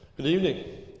Good evening.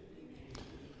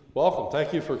 Welcome.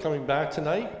 Thank you for coming back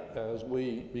tonight as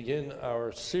we begin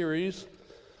our series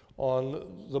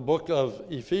on the book of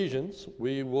Ephesians.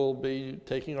 We will be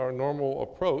taking our normal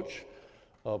approach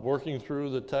of working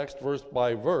through the text verse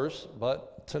by verse,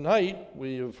 but tonight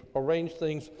we have arranged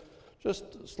things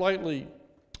just slightly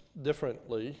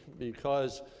differently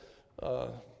because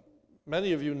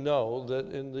many of you know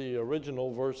that in the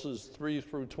original verses 3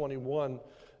 through 21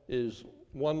 is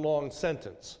one long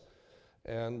sentence.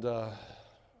 And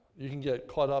you can get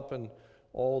caught up in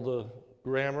all the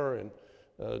grammar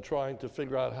and trying to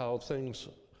figure out how things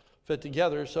fit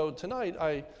together. So tonight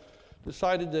I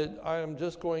decided that I am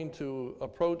just going to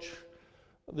approach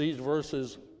these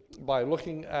verses by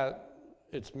looking at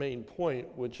its main point,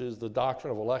 which is the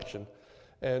doctrine of election,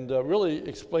 and really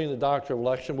explain the doctrine of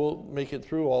election. We'll make it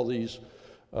through all these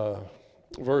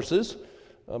verses,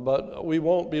 but we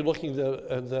won't be looking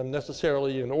at them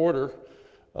necessarily in order.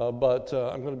 But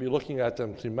I'm going to be looking at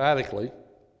them thematically.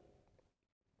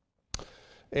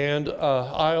 And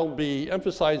I'll be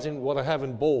emphasizing what I have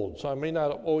in bold. So I may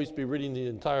not always be reading the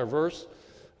entire verse.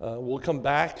 We'll come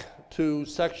back to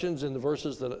sections in the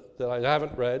verses that I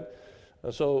haven't read.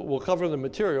 So we'll cover the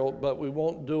material, but we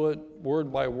won't do it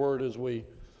word by word as we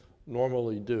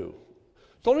normally do.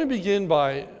 So let me begin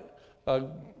by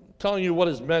telling you what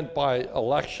is meant by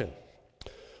election.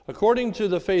 According to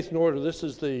the Faith and Order, this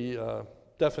is the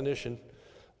definition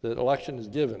that election is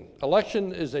given.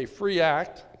 Election is a free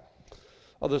act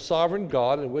of the sovereign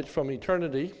God in which from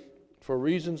eternity, for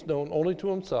reasons known only to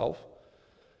himself,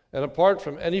 and apart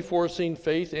from any foreseen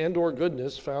faith and or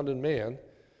goodness found in man,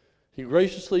 he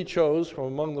graciously chose from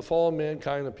among the fallen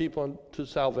mankind a people unto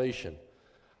salvation,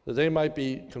 that they might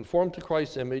be conformed to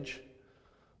Christ's image.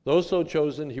 Those so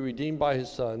chosen he redeemed by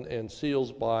his Son and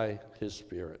seals by his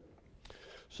Spirit.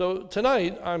 So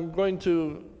tonight I'm going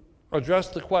to address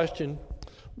the question,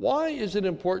 why is it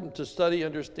important to study,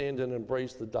 understand, and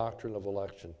embrace the doctrine of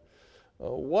election?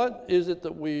 What is it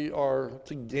that we are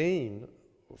to gain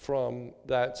from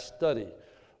that study?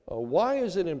 Why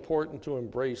is it important to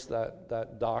embrace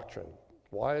that doctrine?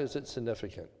 Why is it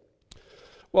significant?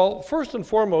 Well, first and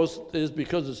foremost is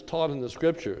because it's taught in the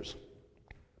Scriptures.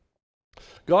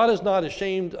 God is not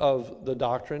ashamed of the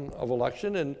doctrine of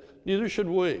election, and neither should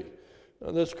we.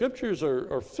 The Scriptures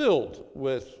are filled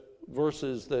with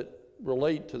verses that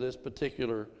relate to this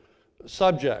particular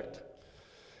subject.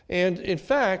 And in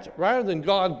fact, rather than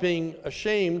God being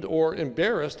ashamed or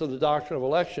embarrassed of the doctrine of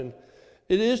election,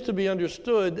 it is to be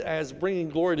understood as bringing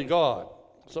glory to God.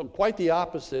 So quite the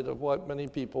opposite of what many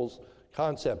people's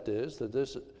concept is, that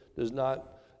this does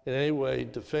not in any way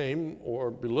defame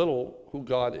or belittle who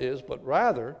God is, but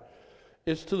rather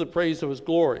it's to the praise of his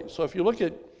glory. So if you look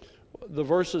at the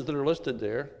verses that are listed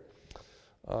there,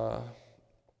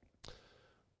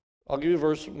 I'll give you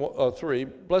verse 3.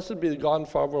 Blessed be the God and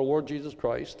Father of our Lord Jesus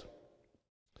Christ,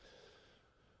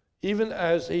 even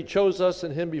as he chose us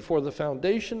in him before the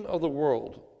foundation of the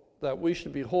world, that we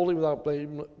should be holy without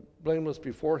blameless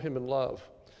before him in love.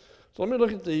 So let me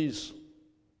look at these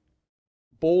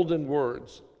bolden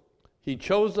words. He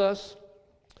chose us,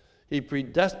 he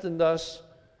predestined us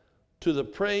to the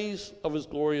praise of his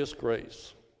glorious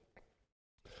grace.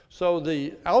 So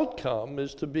the outcome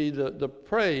is to be the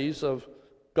praise of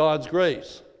God's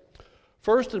grace.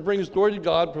 First, it brings glory to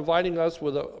God, providing us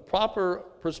with a proper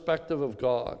perspective of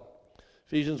God.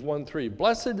 Ephesians 1:3.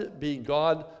 Blessed be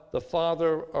God, the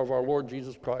Father of our Lord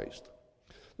Jesus Christ.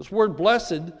 This word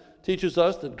blessed teaches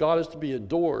us that God is to be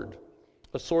adored,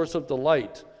 a source of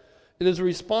delight. It is a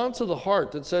response of the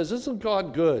heart that says, isn't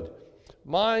God good?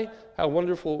 My, how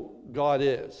wonderful God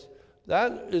is.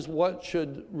 That is what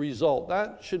should result.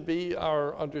 That should be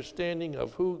our understanding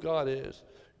of who God is.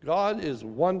 God is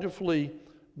wonderfully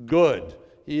good.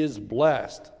 He is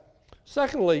blessed.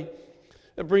 Secondly,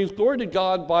 it brings glory to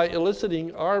God by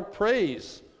eliciting our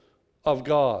praise of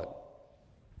God.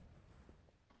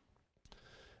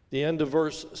 The end of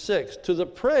verse 6, to the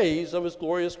praise of his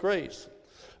glorious grace.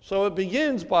 So it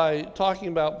begins by talking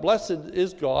about blessed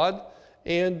is God,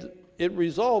 and it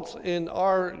results in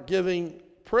our giving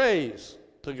praise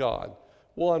to God.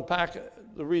 We'll unpack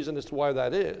the reason as to why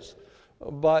that is.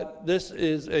 But this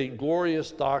is a glorious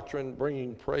doctrine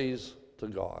bringing praise to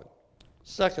God.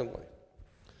 Secondly,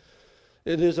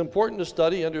 it is important to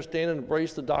study, understand, and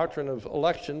embrace the doctrine of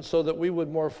election so that we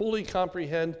would more fully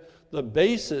comprehend the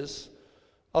basis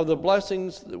of the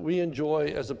blessings that we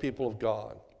enjoy as a people of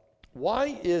God.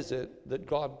 Why is it that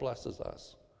God blesses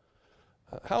us?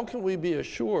 How can we be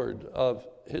assured of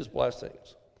his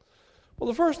blessings? Well,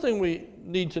 the first thing we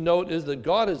need to note is that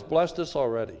God has blessed us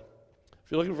already.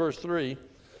 If you look at verse 3,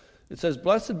 It says,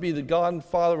 "Blessed be the God and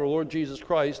Father of our Lord Jesus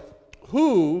Christ,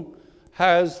 who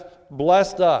has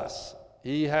blessed us."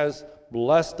 He has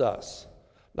blessed us.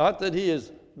 Not that he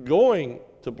is going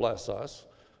to bless us,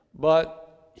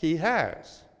 but he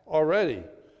has already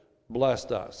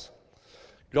blessed us.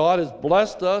 God has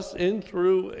blessed us in,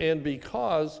 through, and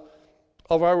because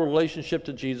of our relationship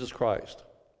to Jesus Christ.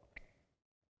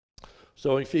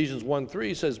 So Ephesians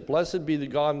 1:3 says, "Blessed be the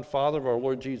God and Father of our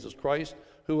Lord Jesus Christ,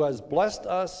 who has blessed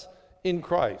us in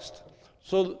Christ."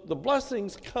 So the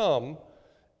blessings come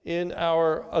in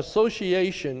our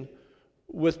association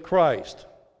with Christ.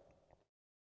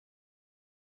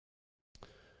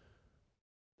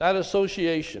 That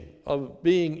association of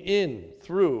being in,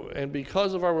 through, and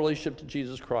because of our relationship to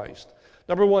Jesus Christ.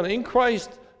 Number one, in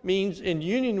Christ means in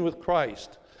union with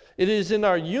Christ. It is in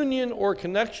our union or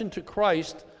connection to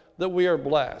Christ that we are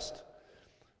blessed.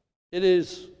 It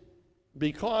is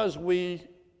because we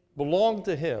belong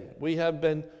to him. We have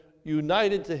been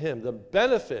united to him. The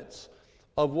benefits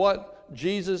of what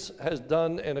Jesus has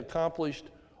done and accomplished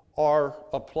are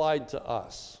applied to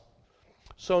us.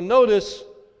 So notice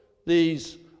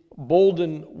these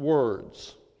bolden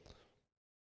words.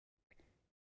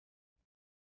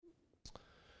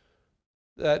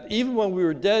 That even when we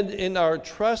were dead in our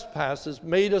trespasses,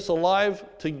 made us alive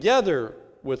together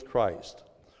with Christ,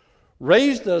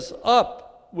 raised us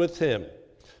up with him,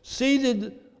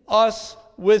 seated us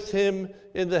with him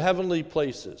in the heavenly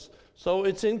places. So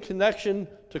it's in connection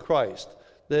to Christ,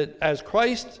 that as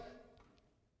Christ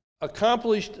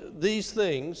accomplished these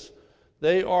things,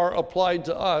 they are applied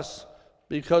to us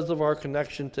because of our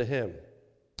connection to him.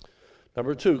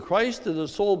 Number two, Christ is the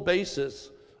sole basis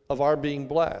of our being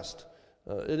blessed.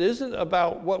 It isn't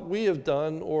about what we have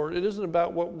done, or it isn't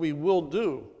about what we will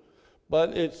do,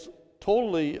 but it's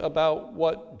totally about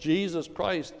what Jesus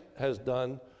Christ has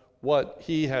done, what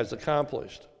he has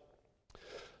accomplished.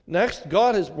 Next,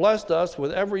 God has blessed us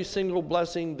with every single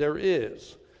blessing there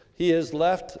is. He has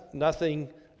left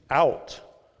nothing out.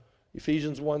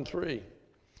 Ephesians 1:3.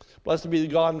 "Blessed be the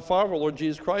God and Father of our Lord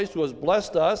Jesus Christ, who has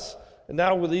blessed us," and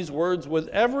now with these words, "with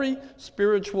every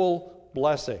spiritual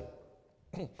blessing."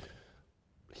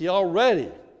 He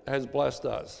already has blessed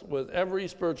us with every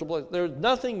spiritual blessing. There's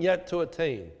nothing yet to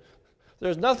attain.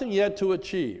 There's nothing yet to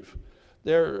achieve.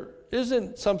 There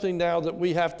isn't something now that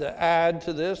we have to add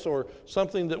to this, or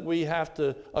something that we have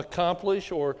to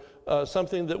accomplish, or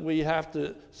something that we have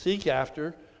to seek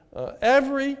after.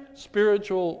 Every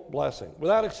spiritual blessing,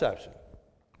 without exception,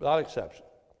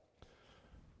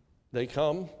 they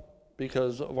come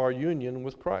because of our union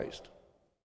with Christ.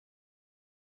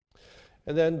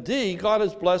 And then D, God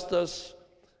has blessed us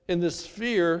in the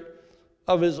sphere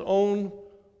of his own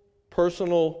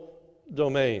personal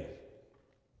domain,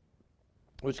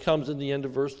 which comes in the end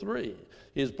of verse 3.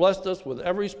 He has blessed us with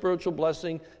every spiritual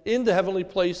blessing in the heavenly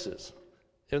places.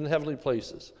 In the heavenly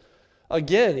places.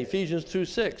 Again, Ephesians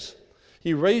 2:6.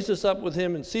 He raised us up with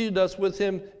him and seated us with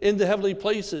him in the heavenly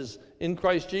places in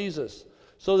Christ Jesus,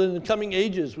 so that in the coming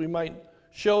ages we might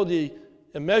show the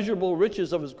immeasurable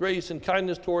riches of his grace and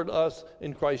kindness toward us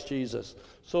in Christ Jesus.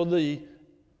 So the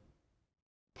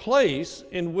place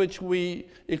in which we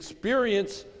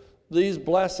experience these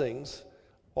blessings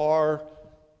are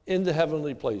in the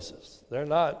heavenly places. They're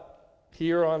not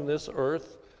here on this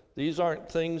earth. These aren't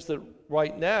things that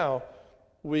right now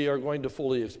we are going to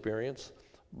fully experience,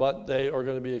 but they are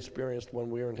going to be experienced when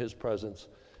we are in his presence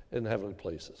in the heavenly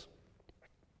places.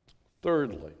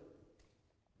 Thirdly,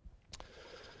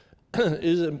 it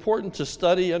is important to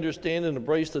study, understand, and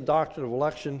embrace the doctrine of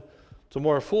election to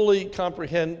more fully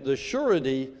comprehend the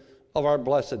surety of our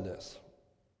blessedness.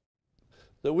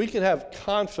 That we can have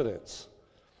confidence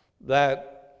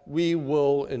that we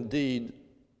will indeed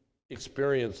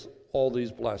experience all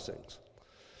these blessings.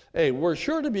 Hey, we're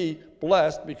sure to be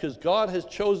blessed because God has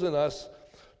chosen us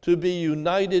to be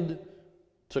united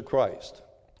to Christ.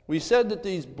 We said that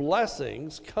these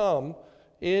blessings come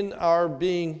in our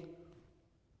being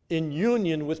in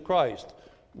union with Christ.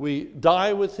 We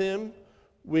die with him,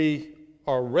 we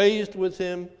are raised with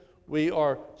him, we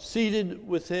are seated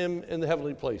with him in the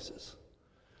heavenly places.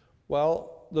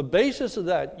 Well, the basis of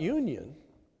that union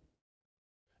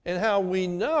and how we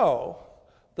know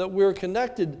that we're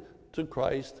connected to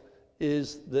Christ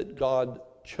is that God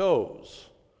chose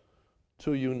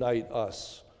to unite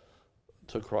us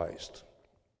to Christ.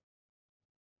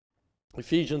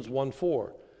 Ephesians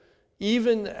 1:4.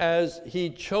 Even as he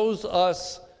chose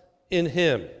us in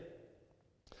him.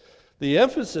 The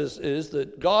emphasis is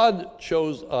that God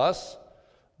chose us,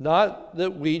 not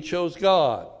that we chose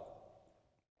God.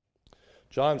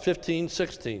 John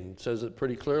 15:16 says it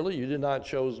pretty clearly. You did not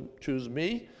choose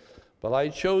me, But I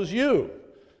chose you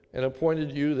and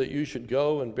appointed you that you should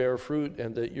go and bear fruit,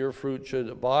 and that your fruit should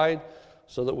abide,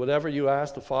 so that whatever you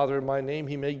ask the Father in my name,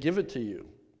 he may give it to you.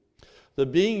 The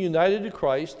being united to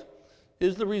Christ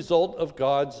is the result of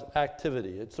God's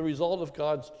activity. It's the result of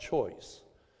God's choice.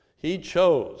 He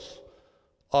chose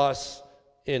us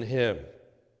in him.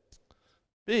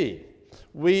 B,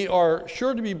 we are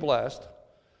sure to be blessed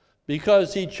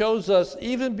because he chose us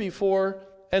even before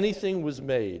anything was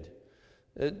made.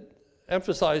 It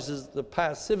emphasizes the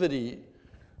passivity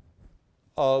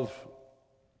of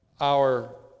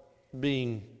our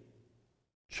being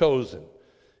chosen.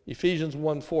 Ephesians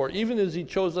 1:4, even as he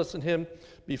chose us in him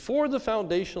before the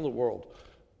foundation of the world,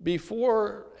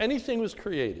 before anything was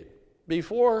created,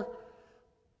 before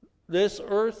this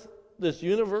earth, this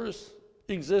universe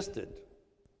existed,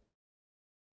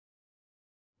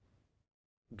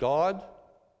 God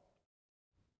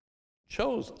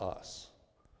chose us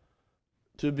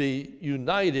to be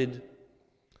united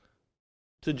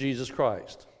to Jesus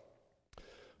Christ.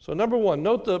 So number one,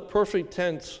 note the perfect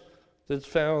tense that's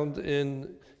found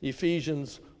in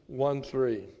Ephesians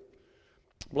 1:3.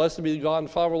 Blessed be the God and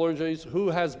Father of our Lord Jesus, who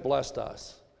has blessed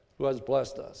us. Who has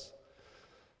blessed us.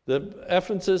 The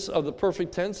emphasis of the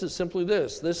perfect tense is simply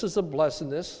this. This is a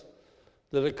blessedness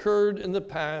that occurred in the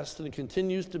past and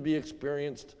continues to be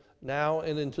experienced now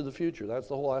and into the future. That's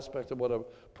the whole aspect of what a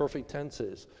perfect tense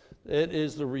is. It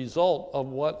is the result of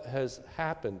what has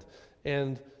happened.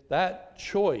 And that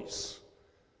choice,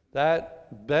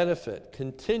 that benefit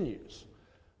continues,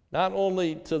 not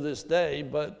only to this day,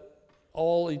 but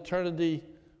all eternity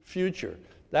future.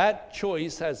 That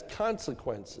choice has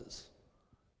consequences,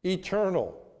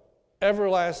 eternal,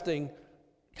 everlasting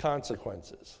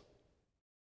consequences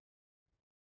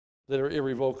that are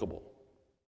irrevocable.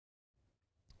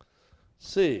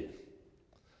 C,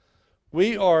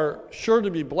 we are sure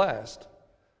to be blessed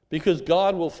because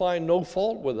God will find no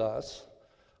fault with us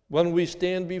when we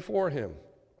stand before him.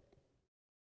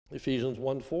 Ephesians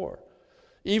 1:4.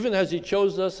 Even as he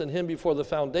chose us in him before the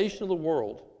foundation of the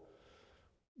world,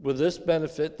 with this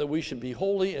benefit that we should be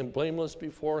holy and blameless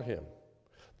before him.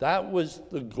 That was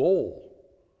the goal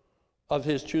of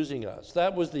his choosing us.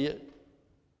 That was the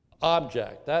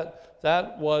object.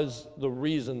 That was the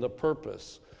reason, the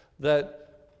purpose, that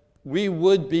we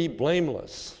would be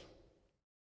blameless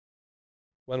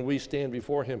when we stand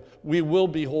before him. We will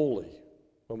be holy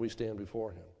when we stand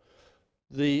before him.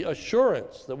 The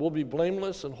assurance that we'll be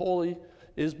blameless and holy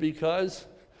is because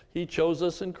he chose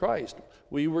us in Christ.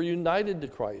 We were united to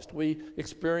Christ. We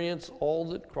experience all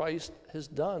that Christ has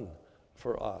done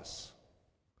for us.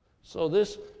 So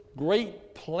this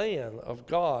great plan of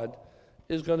God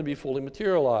is going to be fully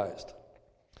materialized.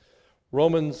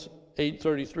 Romans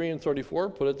 8:33 and 34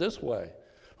 put it this way.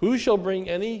 Who shall bring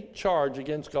any charge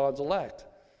against God's elect?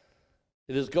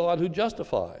 It is God who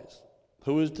justifies.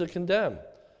 Who is to condemn?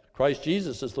 Christ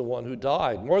Jesus is the one who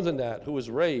died. More than that, who was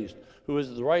raised, who is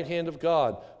at the right hand of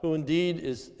God, who indeed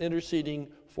is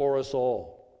interceding for us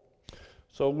all.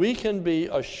 So we can be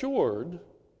assured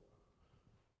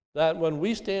that when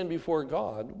we stand before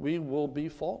God, we will be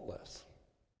faultless.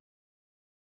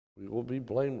 We will be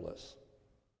blameless.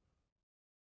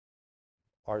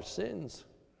 Our sins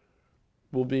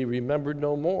will be remembered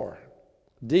no more.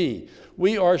 D,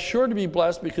 we are sure to be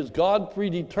blessed because God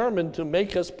predetermined to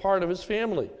make us part of his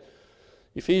family.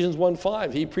 Ephesians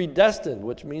 1:5, he predestined,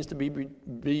 which means to be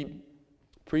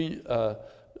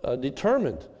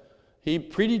determined. He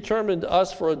predetermined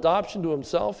us for adoption to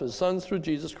himself as sons through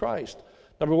Jesus Christ.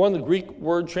 Number one, the Greek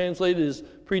word translated as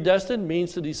predestined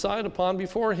means to decide upon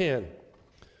beforehand,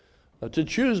 to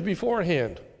choose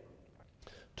beforehand.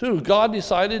 Two, God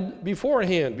decided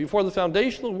beforehand, before the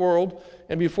foundation of the world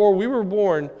and before we were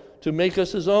born, to make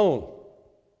us his own.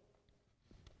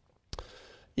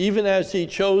 Even as he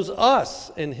chose us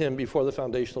in him before the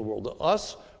foundation of the world. The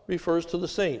us refers to the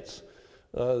saints.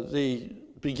 The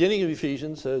beginning of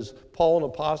Ephesians says, Paul, an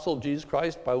apostle of Jesus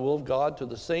Christ, by the will of God, to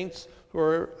the saints who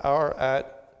are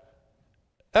at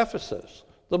Ephesus,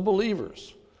 the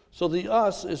believers. So the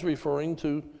us is referring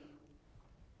to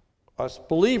us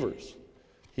believers.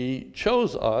 He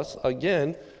chose us,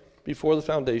 again, before the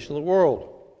foundation of the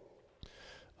world.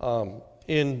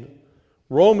 In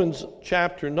Romans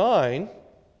chapter 9,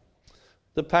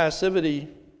 the passivity,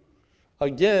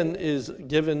 again, is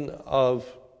given of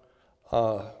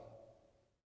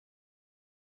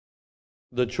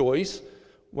the choice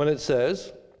when it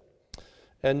says,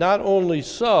 and not only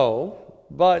so,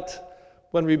 but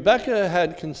when Rebekah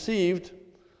had conceived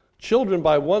children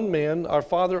by one man, our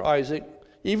father Isaac,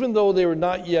 even though they were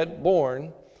not yet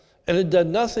born, and had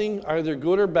done nothing either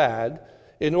good or bad,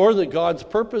 in order that God's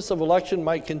purpose of election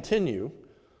might continue,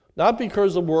 not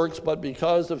because of works, but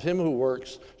because of him who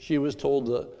works, she was told,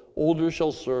 the older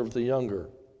shall serve the younger.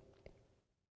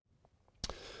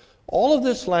 All of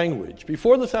this language,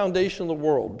 before the foundation of the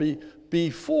world,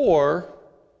 before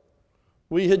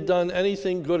we had done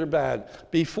anything good or bad,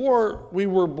 before we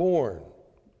were born,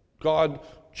 God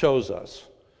chose us.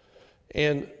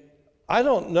 And I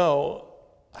don't know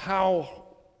how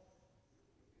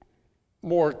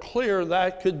more clear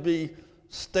that could be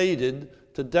stated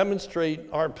to demonstrate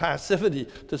our passivity,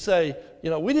 to say,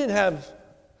 we didn't have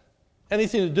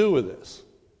anything to do with this.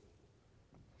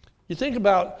 You think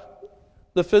about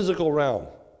the physical realm.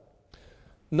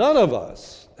 None of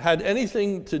us had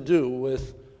anything to do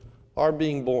with our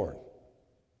being born.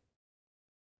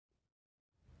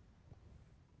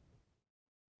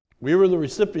 We were the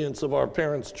recipients of our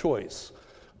parents' choice.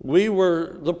 We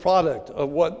were the product of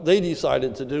what they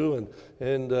decided to do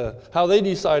and how they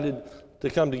decided to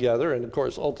come together, and of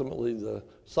course, ultimately the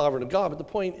sovereignty of God. But the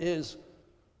point is,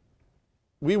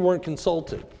 we weren't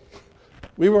consulted.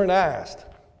 We weren't asked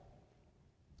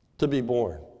to be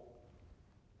born.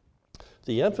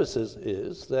 The emphasis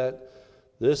is that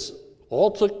this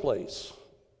all took place,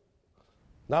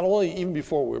 not only even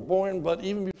before we were born, but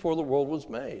even before the world was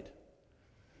made.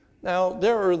 Now,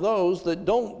 there are those that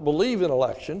don't believe in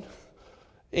election,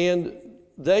 and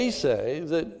they say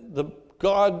that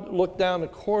God looked down a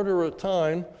quarter of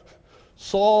time,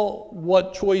 saw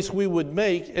what choice we would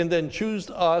make, and then chose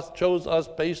us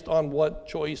based on what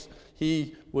choice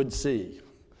he would see.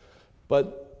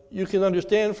 But you can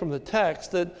understand from the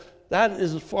text that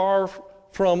is far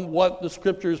from what the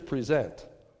scriptures present.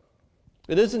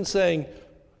 It isn't saying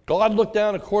God looked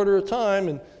down a quarter of time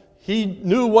and he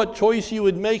knew what choice you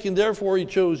would make, and therefore he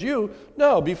chose you.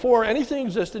 No, before anything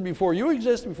existed, before you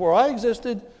existed, before I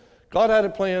existed, God had a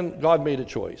plan, God made a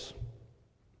choice.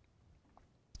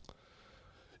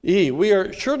 We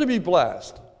are sure to be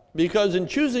blessed, because in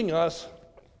choosing us,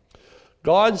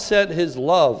 God set his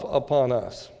love upon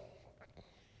us.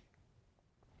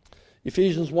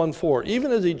 Ephesians 1:4,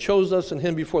 even as he chose us in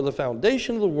him before the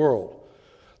foundation of the world,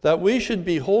 that we should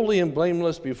be holy and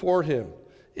blameless before him.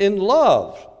 In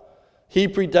love, he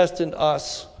predestined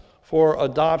us for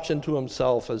adoption to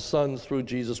himself as sons through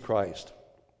Jesus Christ.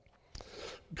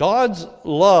 God's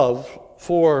love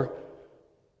for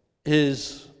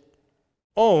his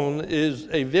own is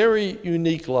a very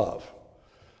unique love.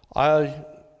 I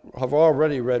have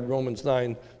already read Romans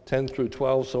 9:10 through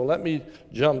 12, so let me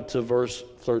jump to verse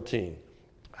 13.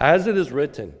 As it is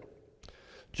written,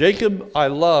 Jacob I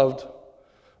loved,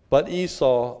 but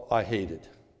Esau I hated.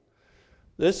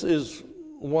 This is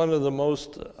one of the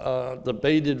most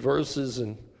debated verses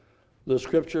in the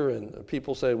scripture, and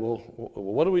people say, well,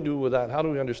 what do we do with that? How do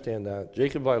we understand that?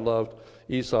 Jacob I loved,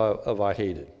 Esau I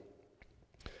hated.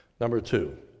 Number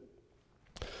 2,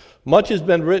 much has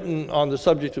been written on the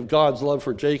subject of God's love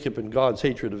for Jacob and God's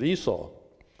hatred of Esau.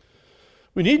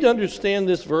 We need to understand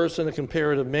this verse in a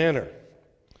comparative manner.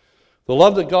 The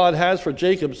love that God has for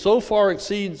Jacob so far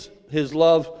exceeds his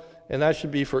love, and that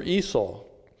should be for Esau,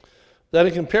 that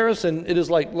in comparison, it is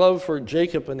like love for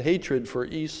Jacob and hatred for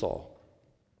Esau.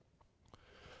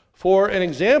 For an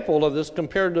example of this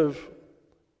comparative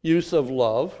use of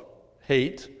love,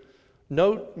 hate,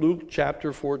 note Luke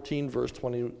chapter 14, verse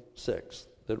 26,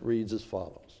 that reads as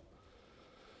follows.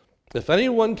 If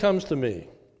anyone comes to me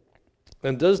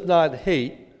and does not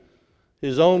hate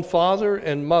his own father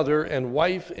and mother and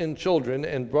wife and children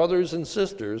and brothers and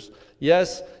sisters,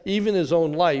 yes, even his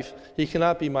own life, he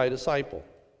cannot be my disciple.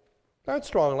 That's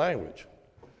strong language.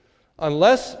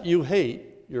 Unless you hate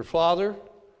your father,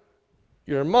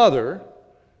 your mother,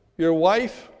 your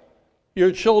wife,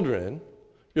 your children,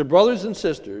 your brothers and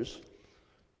sisters,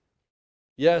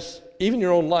 yes, even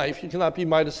your own life, you cannot be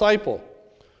my disciple.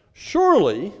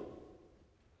 Surely,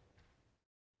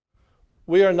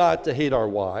 we are not to hate our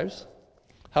wives.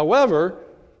 However,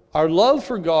 our love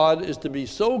for God is to be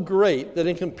so great that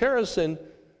in comparison,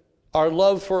 our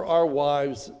love for our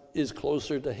wives is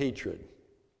closer to hatred.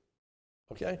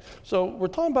 Okay? So we're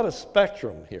talking about a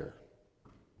spectrum here.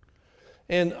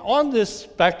 And on this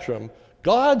spectrum,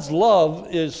 God's love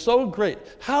is so great.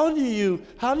 How do you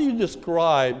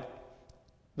describe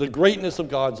the greatness of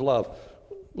God's love?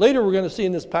 Later we're going to see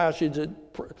in this passage that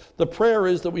the prayer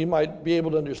is that we might be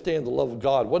able to understand the love of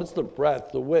God. What is the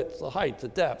breadth, the width, the height, the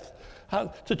depth?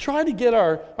 To try to get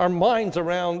our minds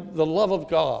around the love of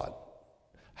God.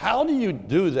 How do you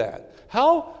do that?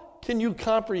 How can you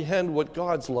comprehend what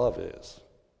God's love is?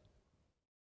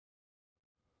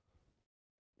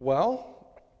 Well,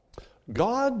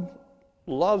 God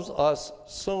loves us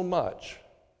so much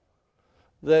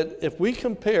that if we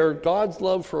compare God's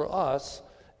love for us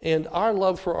and our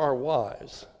love for our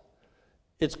wives,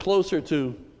 it's closer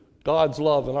to God's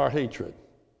love and our hatred.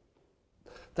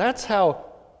 That's how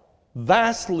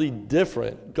vastly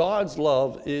different God's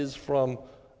love is from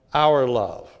our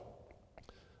love.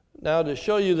 Now, to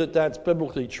show you that that's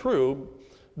biblically true,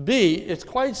 B, it's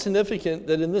quite significant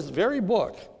that in this very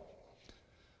book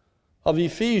of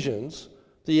Ephesians,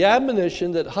 the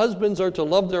admonition that husbands are to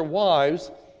love their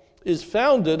wives is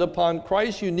founded upon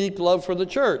Christ's unique love for the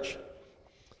church.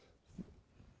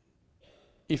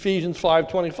 Ephesians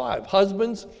 5:25,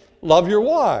 husbands, love your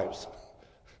wives.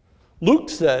 Luke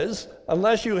says,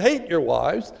 unless you hate your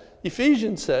wives.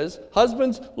 Ephesians says,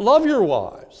 husbands, love your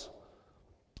wives.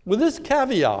 With this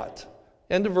caveat,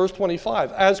 end of verse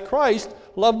 25, as Christ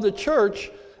loved the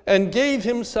church and gave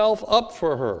himself up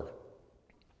for her.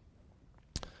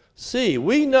 See,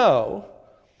 we know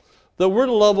that we're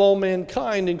to love all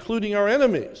mankind, including our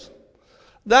enemies.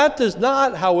 That does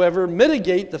not, however,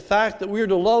 mitigate the fact that we are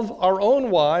to love our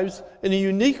own wives in a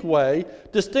unique way,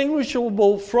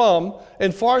 distinguishable from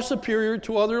and far superior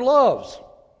to other loves.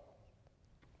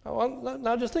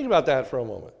 Now just think about that for a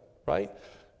moment, right?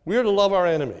 We are to love our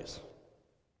enemies.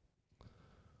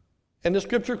 And the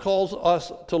scripture calls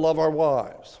us to love our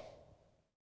wives.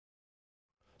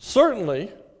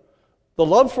 Certainly, the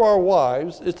love for our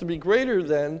wives is to be greater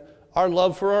than our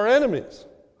love for our enemies.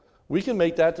 We can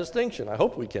make that distinction. I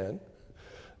hope we can.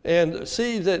 And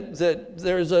see that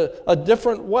there's a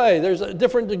different way, there's a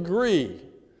different degree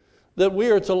that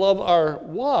we are to love our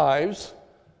wives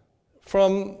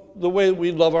from the way that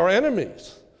we love our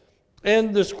enemies.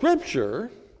 And the scripture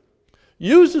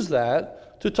uses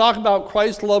that to talk about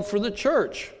Christ's love for the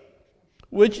church,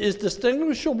 which is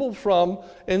distinguishable from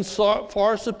and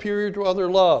far superior to other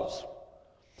loves.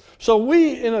 So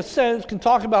we, in a sense, can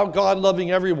talk about God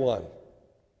loving everyone.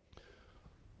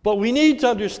 But we need to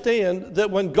understand that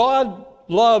when God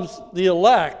loves the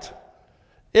elect,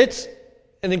 it's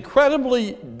an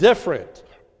incredibly different,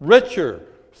 richer,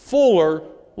 fuller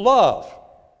love.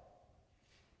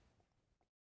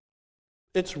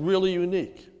 It's really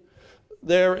unique.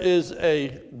 There is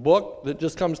a book that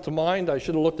just comes to mind. I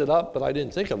should have looked it up, but I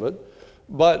didn't think of it.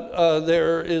 But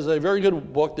there is a very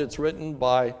good book that's written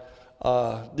by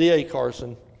D.A.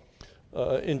 Carson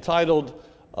entitled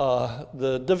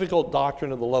The Difficult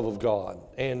Doctrine of the Love of God.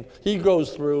 And he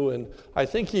goes through, and I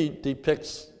think he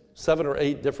depicts 7 or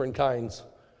 8 different kinds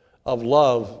of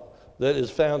love that is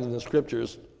found in the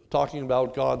scriptures talking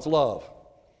about God's love.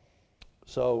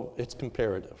 So it's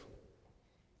comparative.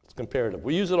 It's comparative.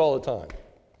 We use it all the time.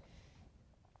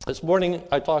 This morning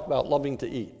I talked about loving to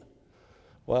eat.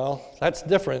 Well, that's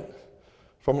different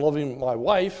from loving my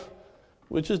wife,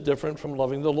 which is different from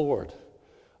loving the Lord.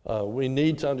 We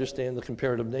need to understand the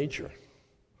comparative nature.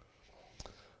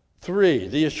 3,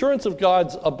 the assurance of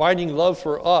God's abiding love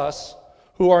for us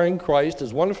who are in Christ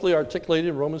is wonderfully articulated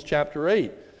in Romans chapter 8.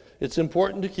 It's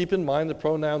important to keep in mind the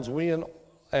pronouns we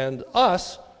and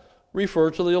us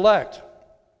refer to the elect.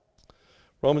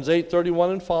 Romans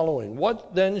 8:31 and following.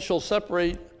 What then shall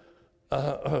we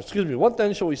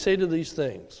say to these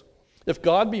things? If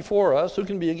God be for us, who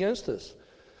can be against us?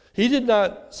 He did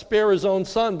not spare his own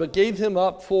son, but gave him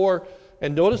up for,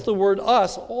 and notice the word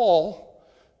us, all.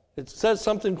 It says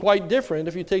something quite different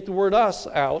if you take the word us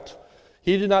out.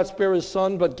 He did not spare his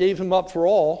son, but gave him up for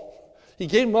all. He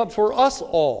gave him up for us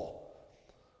all.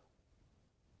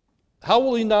 How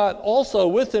will he not also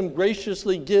with him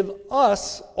graciously give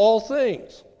us all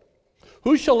things?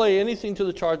 Who shall lay anything to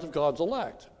the charge of God's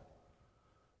elect?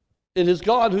 It is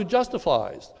God who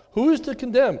justifies. Who is to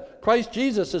condemn? Christ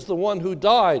Jesus is the one who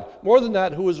died. More than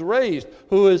that, who was raised,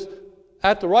 who is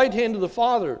at the right hand of the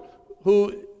Father,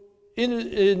 who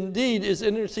indeed is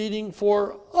interceding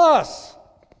for us.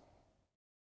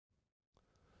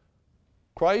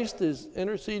 Christ is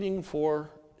interceding for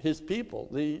his people,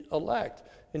 the elect.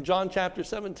 In John chapter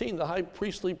 17, the high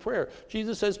priestly prayer,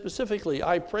 Jesus says specifically,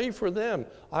 I pray for them.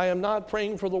 I am not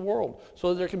praying for the world, so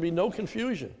that there can be no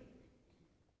confusion.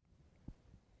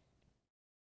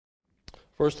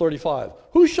 Verse 35,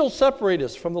 who shall separate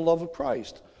us from the love of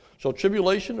Christ? Shall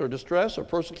tribulation or distress or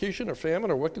persecution or famine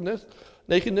or wickedness,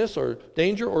 nakedness or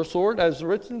danger or sword, as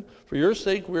written, for your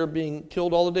sake we are being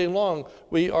killed all the day long.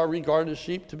 We are regarded as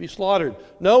sheep to be slaughtered.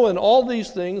 No, in all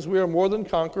these things we are more than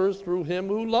conquerors through him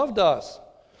who loved us.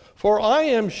 For I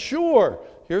am sure,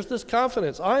 here's this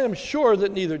confidence, I am sure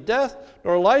that neither death,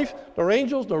 nor life, nor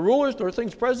angels, nor rulers, nor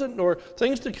things present, nor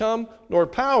things to come, nor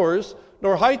powers,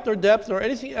 nor height, nor depth, nor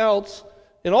anything else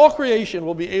in all creation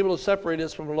will be able to separate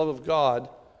us from the love of God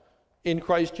in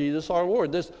Christ Jesus our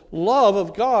Lord. This love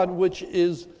of God which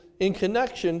is in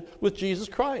connection with Jesus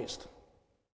Christ.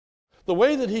 The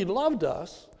way that he loved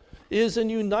us is in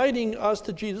uniting us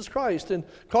to Jesus Christ and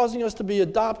causing us to be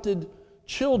adopted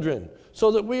children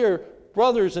so that we are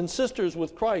brothers and sisters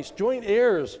with Christ, joint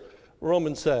heirs,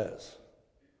 Romans says.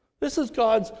 This is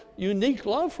God's unique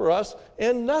love for us,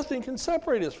 and nothing can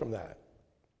separate us from that.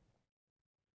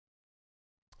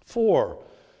 4,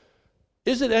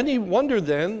 is it any wonder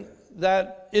then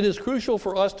that it is crucial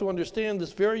for us to understand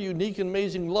this very unique and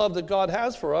amazing love that God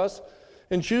has for us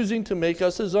in choosing to make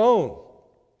us his own?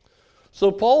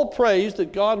 So Paul prays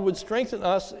that God would strengthen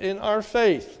us in our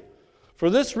faith. For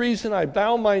this reason I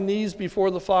bow my knees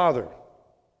before the Father.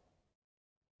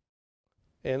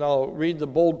 And I'll read the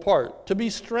bold part. To be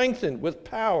strengthened with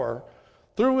power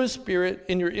through his Spirit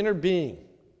in your inner being,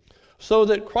 so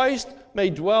that Christ may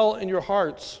dwell in your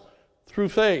hearts through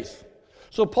faith.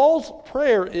 So Paul's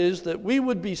prayer is that we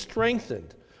would be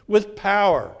strengthened with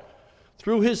power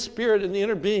through his Spirit in the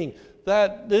inner being,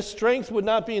 that this strength would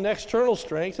not be an external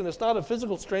strength, and it's not a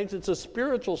physical strength, it's a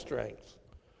spiritual strength,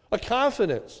 a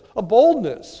confidence, a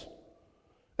boldness,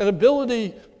 an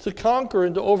ability to conquer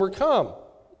and to overcome.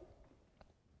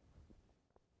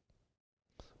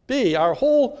 B, our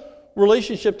whole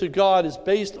relationship to God is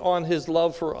based on his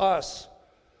love for us.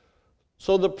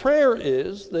 So the prayer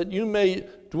is that you may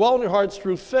dwell in your hearts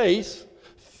through faith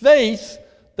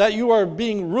that you are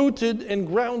being rooted and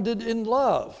grounded in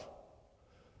love.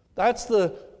 That's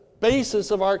the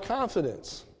basis of our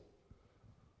confidence.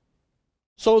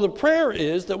 So the prayer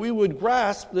is that we would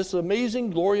grasp this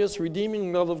amazing, glorious,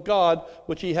 redeeming love of God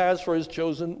which he has for his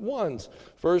chosen ones.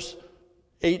 Verse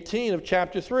 18 of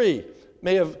chapter 3.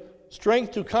 May have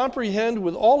strength to comprehend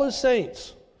with all his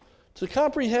saints. To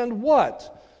comprehend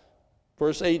what?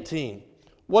 Verse 18.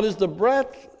 What is the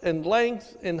breadth and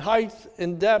length and height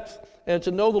and depth, and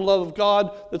to know the love of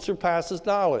God that surpasses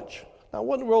knowledge. Now,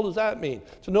 what in the world does that mean?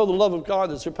 To know the love of God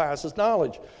that surpasses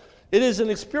knowledge. It is an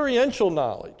experiential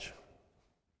knowledge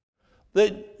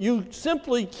that you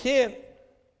simply can't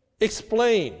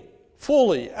explain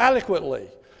fully, adequately.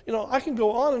 You know, I can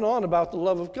go on and on about the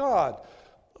love of God,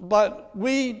 but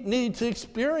we need to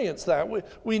experience that.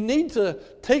 We need to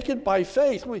take it by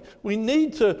faith. We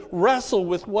need to wrestle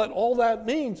with what all that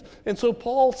means. And so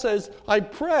Paul says, I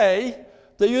pray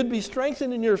that you'd be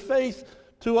strengthened in your faith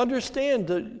to understand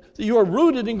that you are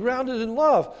rooted and grounded in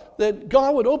love, that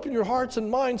God would open your hearts and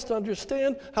minds to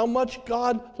understand how much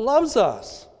God loves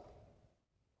us.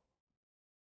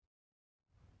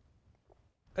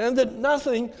 And that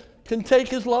nothing can take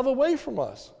his love away from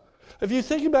us. If you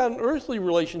think about an earthly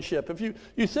relationship, if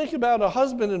you think about a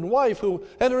husband and wife who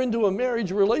enter into a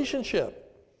marriage relationship,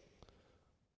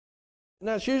 and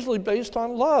that's usually based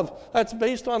on love. That's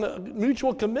based on a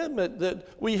mutual commitment that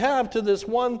we have to this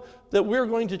one that we're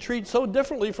going to treat so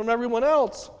differently from everyone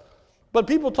else. But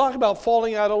people talk about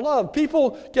falling out of love.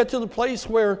 People get to the place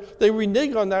where they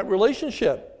renege on that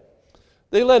relationship.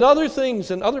 They let other things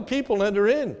and other people enter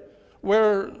in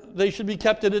where they should be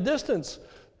kept at a distance.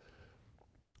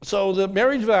 So the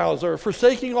marriage vows are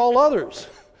forsaking all others.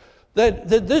 That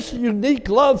this unique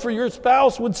love for your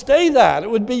spouse would stay that. It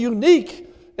would be unique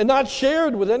and not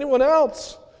shared with anyone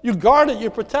else. You guard it,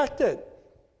 you protect it.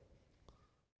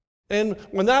 And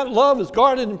when that love is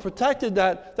guarded and protected,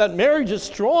 that marriage is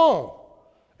strong.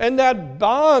 And that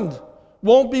bond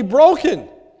won't be broken.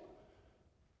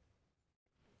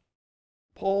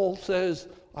 Paul says,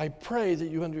 I pray that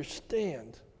you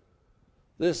understand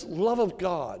this love of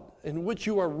God in which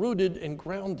you are rooted and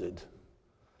grounded.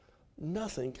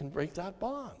 Nothing can break that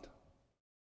bond.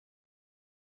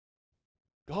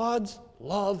 God's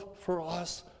love for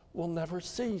us will never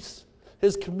cease.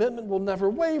 His commitment will never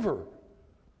waver.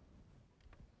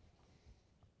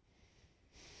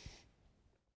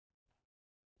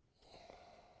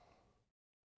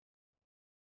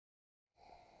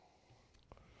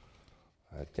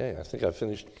 Okay, I think I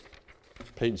finished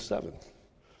page 7.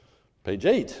 Page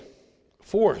 8.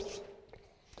 Fourth,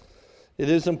 it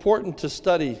is important to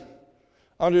study,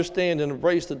 understand, and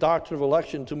embrace the doctrine of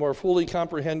election to more fully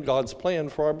comprehend God's plan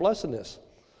for our blessedness.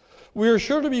 We are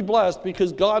sure to be blessed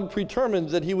because God predetermined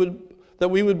that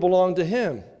we would belong to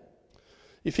him.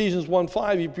 Ephesians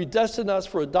 1:5, he predestined us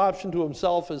for adoption to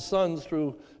himself as sons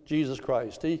through Jesus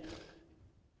Christ. He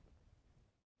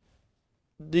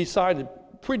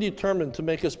predetermined to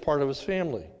make us part of his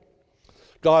family.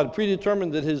 God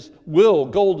predetermined that his will,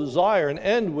 goal, desire, and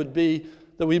end would be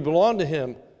that we belong to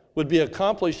him, would be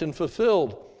accomplished and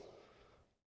fulfilled.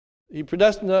 He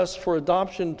predestined us for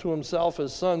adoption to himself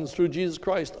as sons through Jesus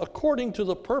Christ, according to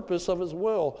the purpose of his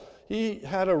will. He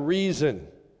had a reason.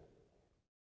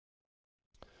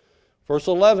 Verse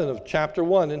 11 of chapter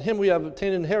 1, in him we have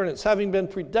obtained inheritance, having been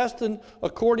predestined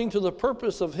according to the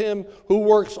purpose of him who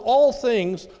works all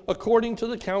things according to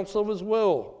the counsel of his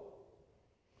will.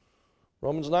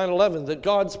 Romans 9:11, that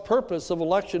God's purpose of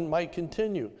election might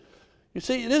continue. You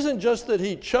see, it isn't just that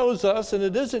he chose us, and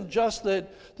it isn't just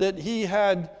that he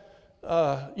had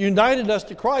united us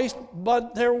to Christ,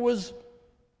 but there was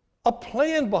a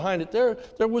plan behind it.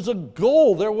 There was a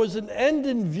goal. There was an end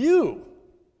in view.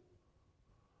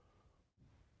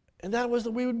 And that was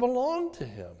that we would belong to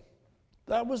him.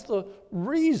 That was the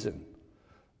reason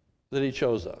that he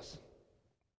chose us.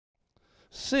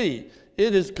 See,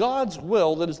 it is God's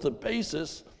will that is the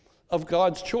basis of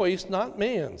God's choice, not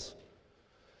man's.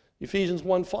 Ephesians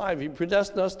 1:5, he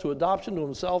predestined us to adoption to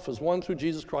himself as one through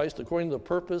Jesus Christ according to the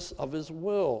purpose of his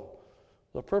will.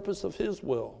 The purpose of his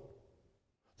will.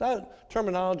 That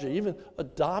terminology, even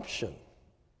adoption.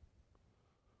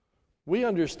 We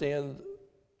understand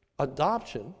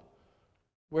adoption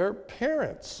where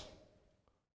parents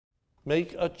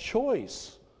make a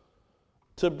choice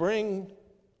to bring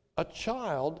a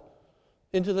child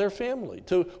into their family,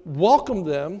 to welcome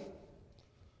them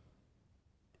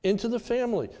into the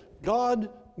family. God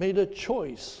made a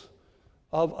choice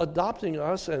of adopting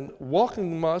us and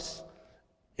welcoming us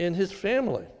in his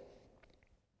family.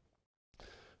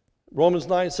 Romans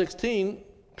 9:16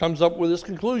 comes up with this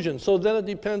conclusion. So then it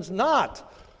depends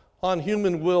not on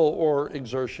human will or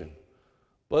exertion,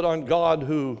 but on God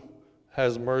who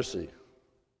has mercy.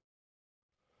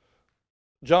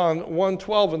 John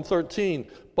 1:12 and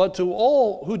 13, but to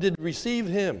all who did receive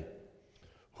him,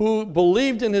 who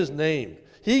believed in his name,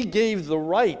 he gave the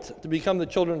right to become the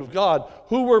children of God,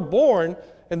 who were born,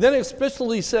 and then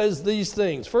explicitly says these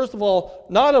things. First of all,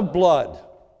 not of blood,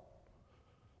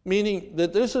 meaning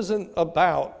that this isn't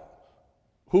about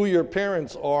who your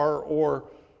parents are or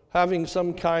having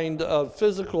some kind of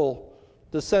physical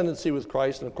descendancy with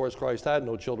Christ, and of course Christ had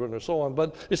no children or so on,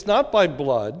 but it's not by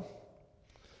blood,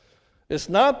 it's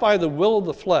not by the will of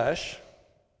the flesh,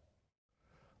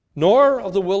 nor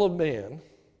of the will of man,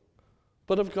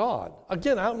 but of God.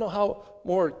 Again, I don't know how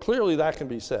more clearly that can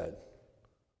be said.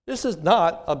 This is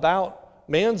not about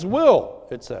man's will,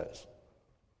 it says.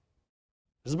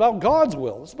 It's about God's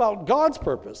will. It's about God's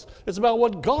purpose. It's about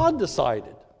what God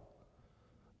decided.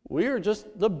 We are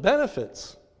just the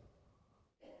benefits.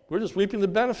 We're just reaping the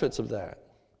benefits of that.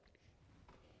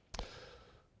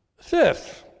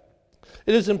 Fifth,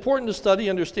 it is important to study,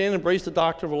 understand, and embrace the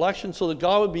doctrine of election so that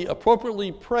God would be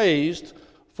appropriately praised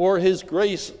for his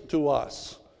grace to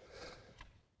us.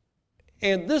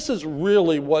 And this is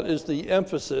really what is the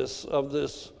emphasis of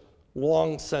this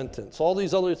long sentence. All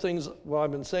these other things, what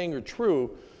I've been saying, are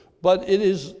true, but it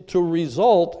is to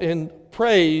result in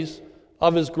praise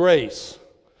of his grace.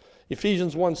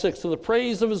 Ephesians 1:6, to the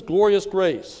praise of his glorious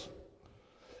grace.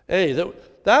 Hey,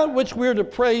 that which we're to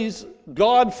praise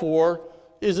God for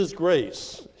is his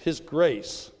grace. His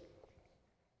grace.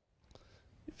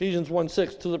 Ephesians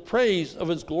 1:6, to the praise of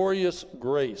his glorious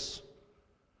grace.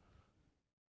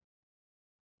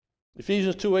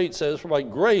 Ephesians 2:8 says, for by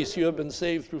grace you have been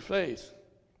saved through faith.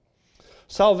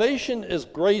 Salvation is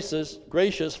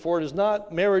gracious, for it is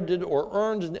not merited or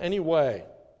earned in any way.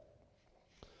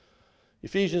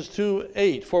 Ephesians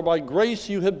 2:8, for by grace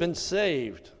you have been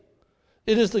saved.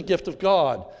 It is the gift of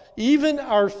God. Even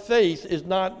our faith is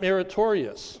not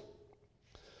meritorious.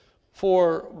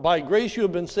 For by grace you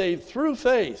have been saved through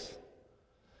faith.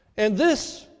 And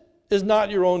this is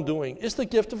not your own doing. It's the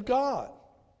gift of God.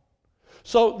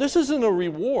 So this isn't a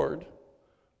reward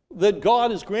that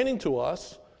God is granting to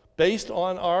us based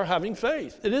on our having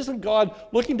faith. It isn't God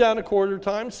looking down a corridor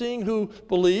time, seeing who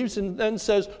believes, and then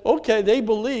says, okay, they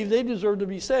believe, they deserve to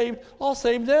be saved, I'll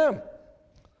save them.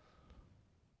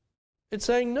 It's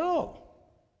saying, no,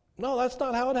 that's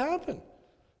not how it happened.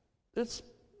 It's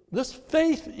this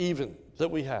faith even that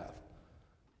we have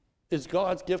is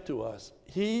God's gift to us.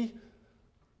 He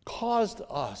caused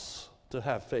us to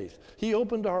have faith. He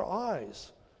opened our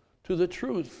eyes to the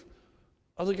truth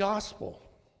of the gospel.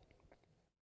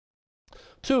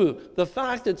 2, the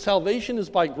fact that salvation is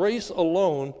by grace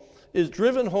alone is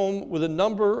driven home with a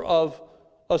number of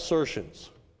assertions.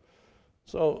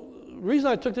 So the reason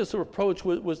I took this approach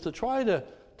was to try to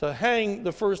hang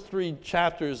the first 3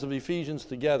 chapters of Ephesians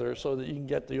together so that you can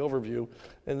get the overview,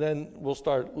 and then we'll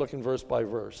start looking verse by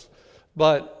verse.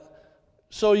 But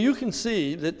so you can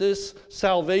see that this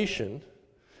salvation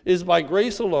is by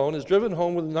grace alone is driven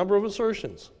home with a number of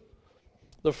assertions.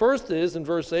 The first is, in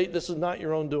verse 8, this is not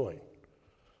your own doing.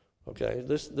 Okay,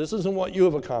 this isn't what you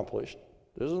have accomplished.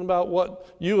 This isn't about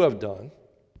what you have done.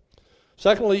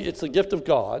 Secondly, it's the gift of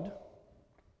God.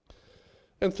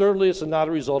 And thirdly, it's not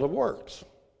a result of works.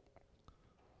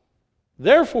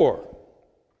 Therefore,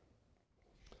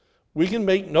 we can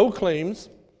make no claims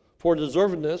for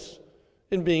deservedness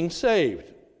in being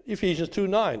saved. Ephesians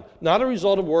 2:9, not a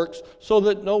result of works, so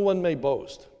that no one may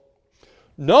boast.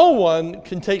 No one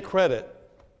can take credit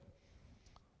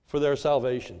for their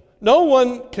salvation. No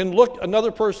one can look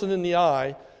another person in the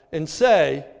eye and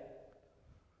say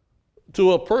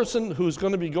to a person who's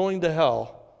going to be going to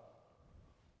hell,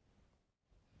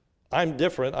 I'm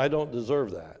different, I don't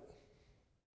deserve that.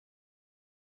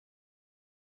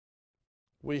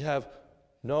 We have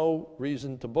no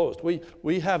reason to boast.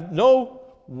 We have no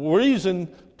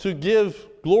reason to give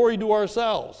glory to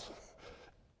ourselves.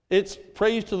 It's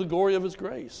praise to the glory of His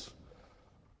grace.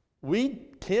 We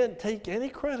can't take any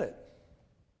credit.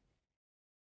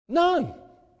 None.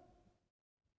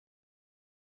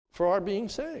 For our being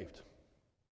saved.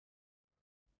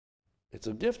 It's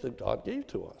a gift that God gave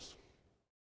to us.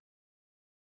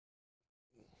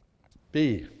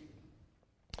 B,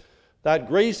 that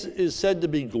grace is said to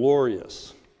be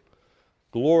glorious.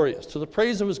 Glorious. To the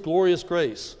praise of His glorious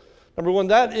grace. Number one,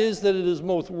 that is that it is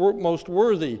most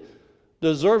worthy,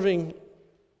 deserving,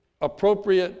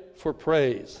 appropriate for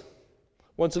praise.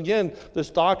 Once again, this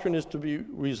doctrine is to be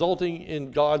resulting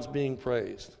in God's being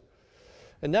praised.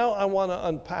 And now I want to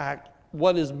unpack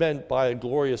what is meant by a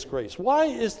glorious grace. Why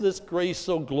is this grace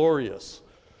so glorious?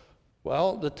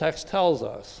 Well, the text tells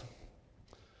us.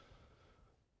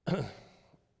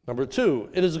 Number two,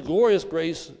 it is a glorious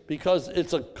grace because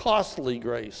it's a costly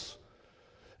grace.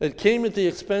 It came at the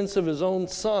expense of His own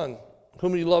Son,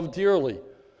 whom He loved dearly,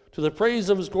 to the praise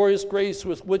of His glorious grace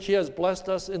with which He has blessed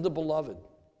us in the beloved.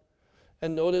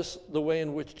 And notice the way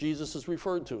in which Jesus is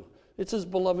referred to. It's His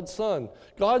beloved Son.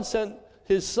 God sent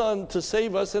His Son to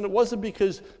save us, and it wasn't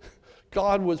because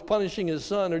God was punishing His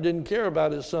Son or didn't care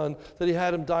about His Son that He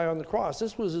had Him die on the cross.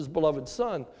 This was His beloved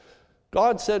Son.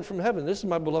 God said from heaven, this is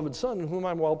my beloved Son in whom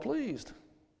I'm well pleased.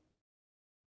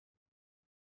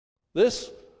 This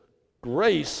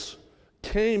grace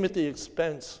came at the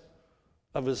expense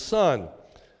of His Son.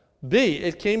 B,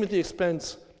 it came at the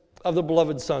expense of the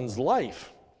beloved Son's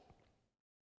life.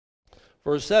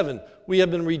 Verse 7, we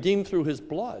have been redeemed through His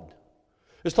blood.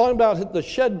 It's talking about the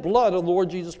shed blood of the Lord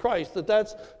Jesus Christ,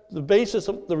 that's the basis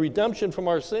of the redemption from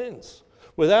our sins.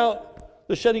 Without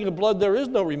the shedding of blood, there is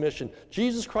no remission.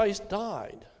 Jesus Christ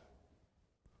died.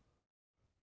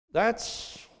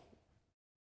 That's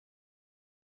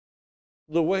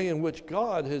the way in which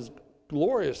God has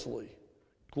gloriously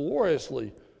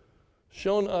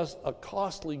shown us a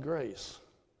costly grace.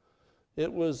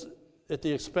 It was at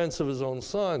the expense of His own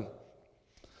Son.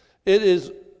 It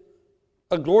is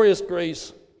a glorious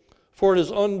grace, for it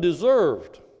is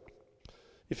undeserved.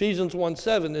 Ephesians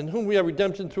 1:7, in whom we have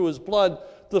redemption through His blood,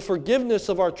 the forgiveness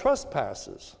of our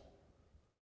trespasses.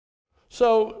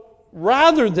 So,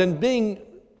 rather than being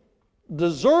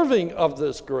deserving of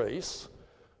this grace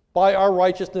by our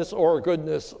righteousness or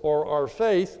goodness or our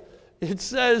faith, it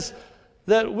says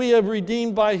that we have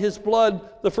redeemed by His blood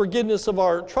the forgiveness of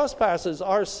our trespasses,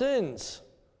 our sins.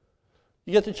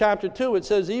 You get to chapter 2, it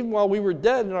says, even while we were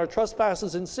dead in our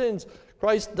trespasses and sins,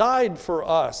 Christ died for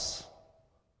us.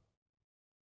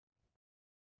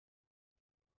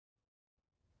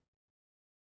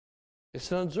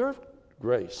 It's an undeserved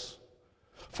grace.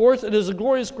 Fourth, it is a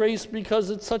glorious grace because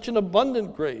it's such an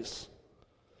abundant grace.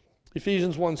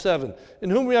 Ephesians 1:7, in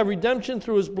whom we have redemption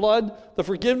through His blood, the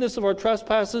forgiveness of our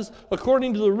trespasses,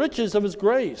 according to the riches of His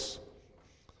grace.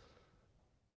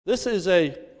 This is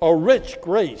a rich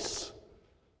grace,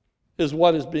 is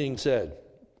what is being said.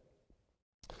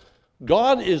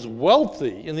 God is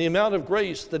wealthy in the amount of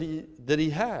grace that He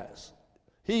has.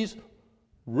 He's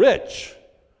rich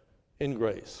in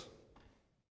grace.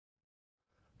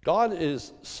 God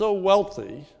is so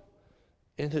wealthy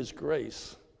in His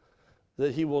grace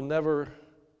that He will never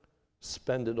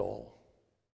spend it all.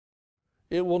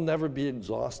 It will never be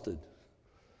exhausted.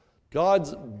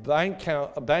 God's bank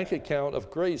account of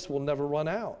grace will never run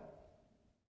out.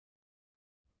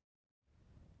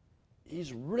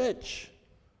 He's rich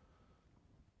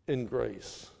in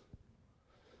grace.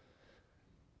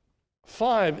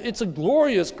 5, it's a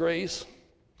glorious grace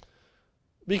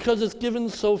because it's given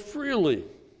so freely.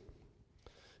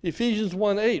 Ephesians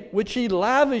 1:8, which He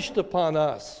lavished upon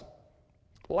us.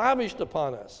 Lavished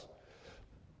upon us.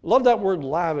 Love that word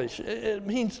lavish. It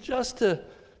means just to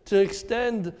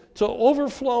extend to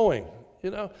overflowing. You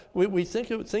know, we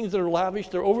think of things that are lavish,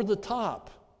 they're over the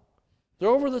top. They're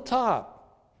over the top.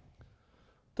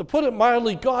 To put it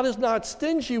mildly, God is not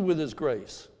stingy with His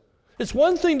grace. It's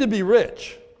one thing to be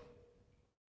rich,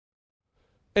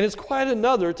 and it's quite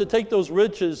another to take those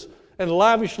riches and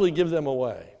lavishly give them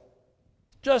away.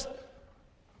 Just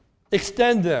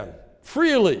extend them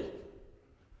freely.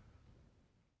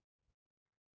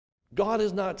 God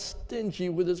is not stingy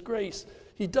with his grace.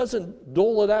 He doesn't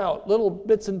dole it out, little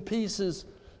bits and pieces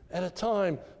at a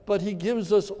time, but he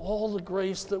gives us all the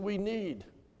grace that we need.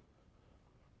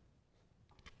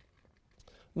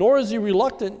 Nor is he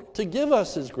reluctant to give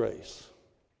us his grace.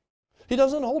 He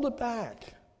doesn't hold it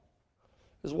back,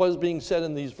 is what is being said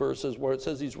in these verses where it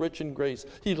says he's rich in grace.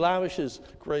 He lavishes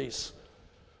grace.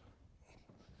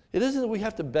 It isn't that we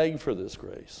have to beg for this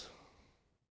grace.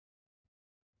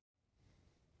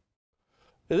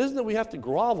 It isn't that we have to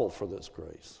grovel for this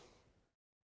grace.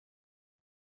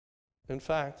 In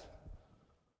fact,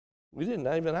 we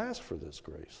didn't even ask for this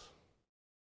grace.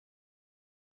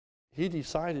 He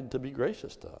decided to be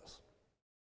gracious to us.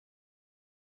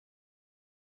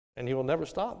 And he will never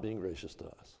stop being gracious to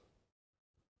us,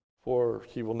 for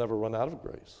he will never run out of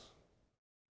grace.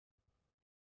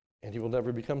 And he will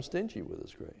never become stingy with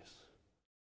his grace.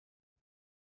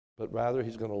 But rather,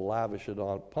 he's going to lavish it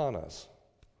upon us.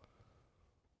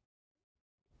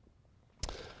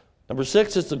 Number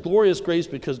 6, it's the glorious grace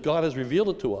because God has revealed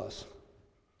it to us,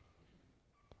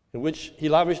 in which he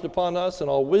lavished upon us in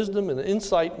all wisdom and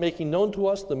insight, making known to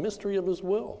us the mystery of his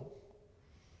will.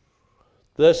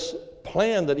 This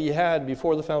plan that he had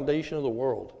before the foundation of the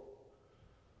world,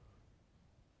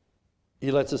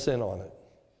 he lets us in on it.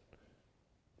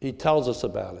 He tells us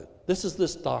about it. This is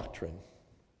this doctrine,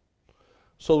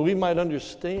 so we might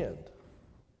understand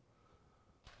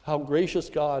how gracious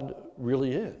God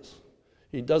really is.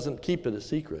 He doesn't keep it a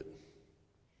secret.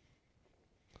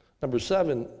 Number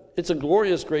 7, it's a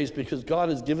glorious grace because God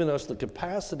has given us the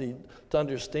capacity to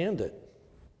understand it.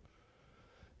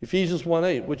 Ephesians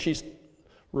 1:8, which he's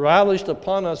lavished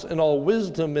upon us in all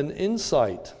wisdom and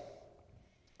insight.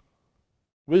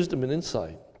 Wisdom and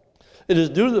insight. It is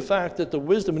due to the fact that the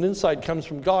wisdom and insight comes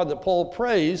from God that Paul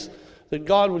prays that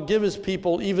God would give his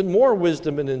people even more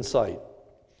wisdom and insight.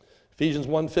 Ephesians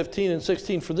 1:15 and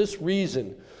 16, for this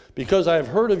reason, because I have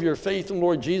heard of your faith in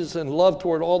Lord Jesus and love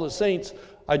toward all the saints,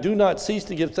 I do not cease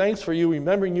to give thanks for you,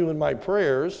 remembering you in my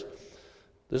prayers.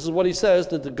 This is what he says,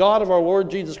 that the God of our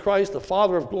Lord Jesus Christ, the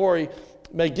Father of glory,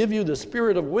 may give you the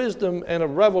spirit of wisdom and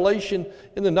of revelation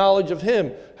in the knowledge of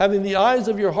him, having the eyes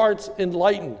of your hearts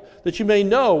enlightened, that you may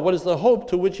know what is the hope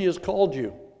to which he has called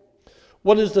you,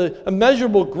 what is the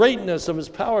immeasurable greatness of his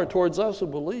power towards us who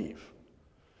believe.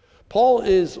 Paul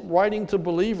is writing to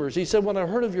believers. He said, when I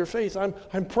heard of your faith,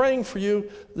 I'm praying for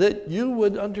you that you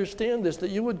would understand this, that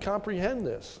you would comprehend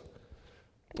this.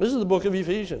 This is the book of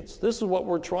Ephesians. This is what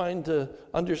we're trying to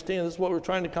understand. This is what we're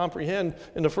trying to comprehend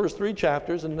in the first 3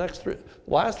 chapters, and the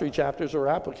last 3 chapters are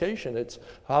application. It's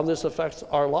how this affects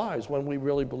our lives when we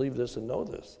really believe this and know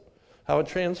this, how it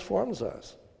transforms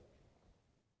us.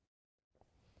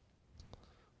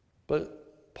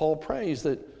 But Paul prays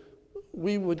that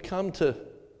we would come to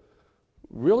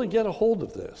really get a hold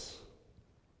of this.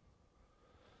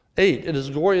 8, it is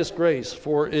glorious grace,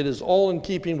 for it is all in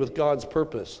keeping with God's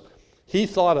purpose. He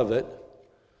thought of it.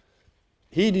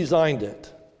 He designed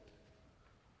it.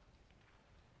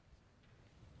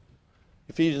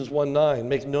 Ephesians 1:9,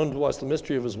 make known to us the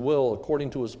mystery of his will according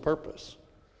to his purpose.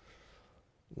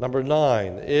 Number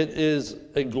 9, it is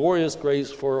a glorious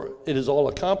grace, for it is all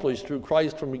accomplished through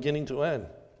Christ from beginning to end.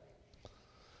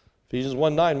 Ephesians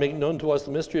 1:9, make known to us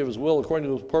the mystery of his will according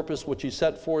to his purpose which he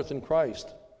set forth in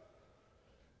Christ.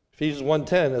 Ephesians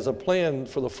 1:10, as a plan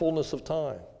for the fullness of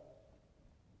time.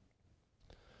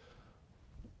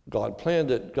 God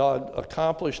planned it. God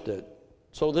accomplished it.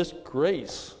 So this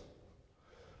grace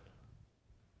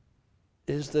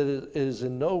is that it is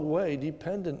in no way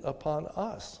dependent upon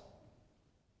us.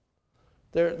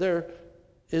 There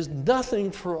is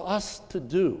nothing for us to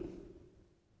do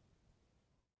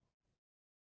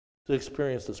to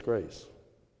experience this grace.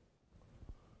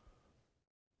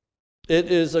 It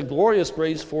is a glorious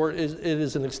grace, for it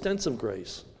is an extensive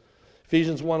grace.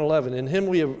 Ephesians 1:11, in him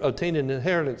we have obtained an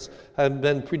inheritance, have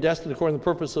been predestined according to the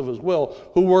purpose of his will,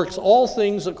 who works all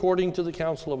things according to the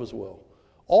counsel of his will.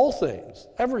 All things,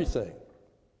 everything.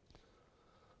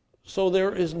 So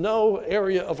there is no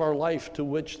area of our life to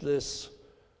which this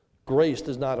grace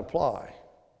does not apply.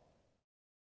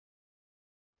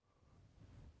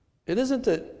 It isn't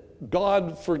that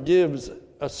God forgives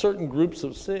a certain groups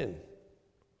of sin.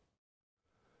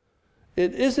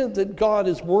 It isn't that God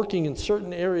is working in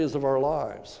certain areas of our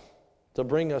lives to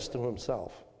bring us to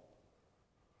himself.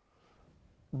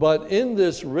 But in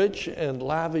this rich and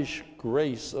lavish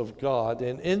grace of God,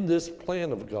 and in this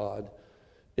plan of God,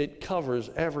 it covers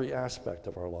every aspect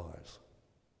of our lives.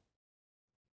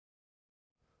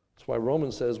 That's why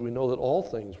Romans says we know that all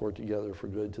things work together for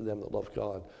good to them that love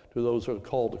God, to those who are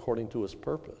called according to his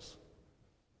purpose.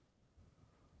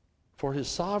 For his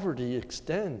sovereignty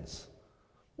extends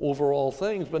over all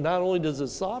things, but not only does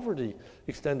his sovereignty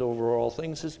extend over all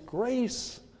things, his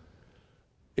grace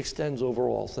extends over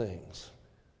all things,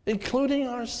 including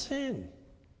our sin.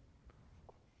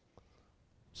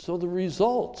 So the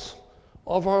results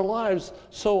of our lives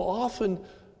so often,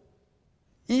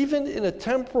 even in a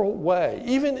temporal way,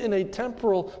 even in a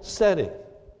temporal setting,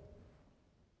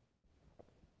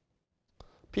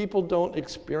 people don't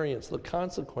experience the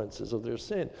consequences of their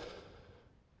sin.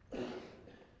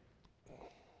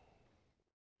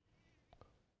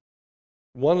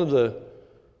 One of the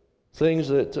things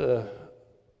that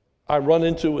I run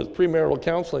into with premarital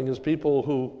counseling is people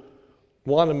who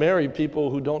want to marry people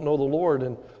who don't know the Lord,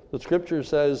 and the scripture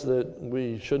says that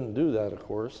we shouldn't do that, of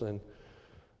course, and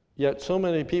yet so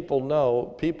many people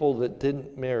know people that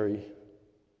didn't marry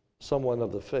someone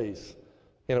of the faith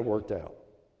and it worked out.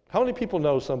 How many people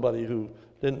know somebody who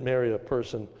didn't marry a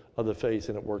person of the faith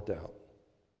and it worked out?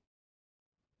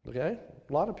 Okay?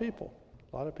 A lot of people.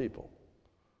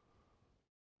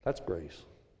 That's grace.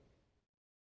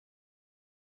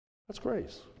 That's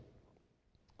grace.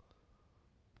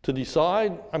 To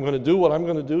decide, I'm going to do what I'm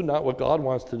going to do, not what God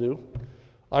wants to do.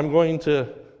 I'm going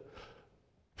to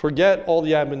forget all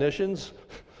the admonitions.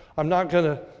 I'm not going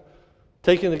to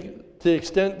take into the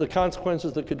extent the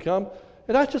consequences that could come.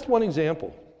 And that's just one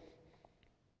example.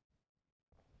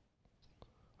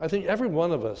 I think every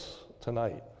one of us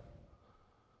tonight,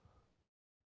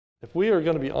 if we are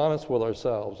going to be honest with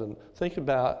ourselves and think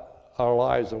about our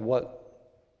lives and what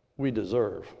we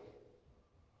deserve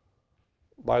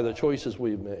by the choices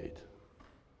we've made,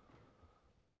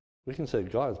 we can say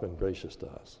God has been gracious to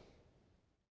us.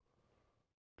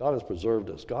 God has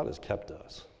preserved us. God has kept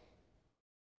us.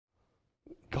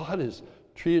 God has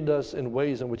treated us in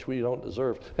ways in which we don't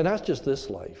deserve. And that's just this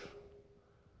life.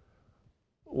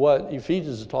 What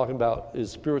Ephesians is talking about is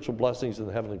spiritual blessings in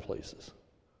the heavenly places.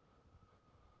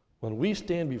 When we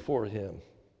stand before him,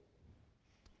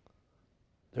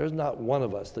 there's not one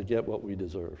of us that get what we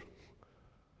deserve.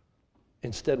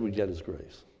 Instead, we get his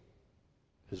grace.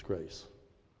 His grace.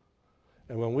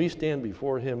 And when we stand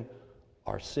before him,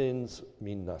 our sins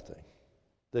mean nothing.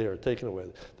 They are taken away.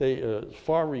 They are as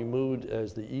far removed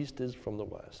as the east is from the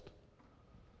west.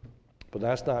 But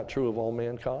that's not true of all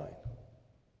mankind.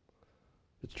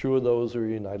 It's true of those who are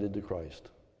united to Christ,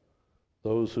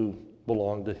 those who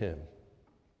belong to him.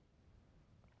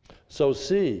 So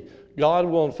see, God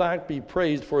will in fact be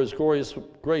praised for his glorious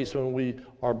grace when we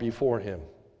are before him.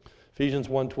 Ephesians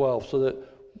 1:12, so that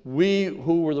we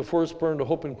who were the firstborn to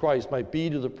hope in Christ might be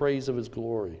to the praise of his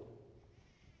glory.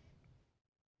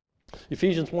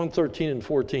 Ephesians 1:13 and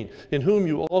 14, in whom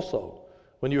you also,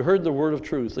 when you heard the word of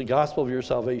truth, the gospel of your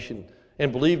salvation,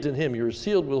 and believed in him, you were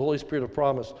sealed with the Holy Spirit of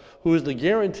promise, who is the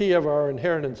guarantee of our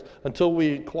inheritance until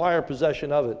we acquire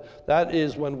possession of it. That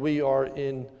is when we are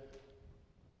in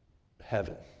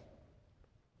heaven.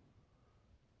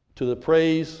 To the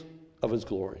praise of his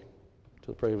glory. To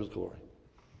the praise of his glory.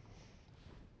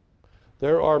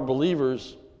 There are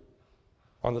believers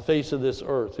on the face of this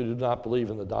earth who do not believe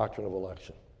in the doctrine of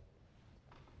election.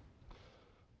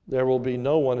 There will be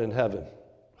no one in heaven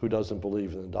who doesn't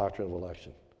believe in the doctrine of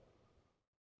election.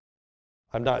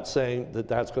 I'm not saying that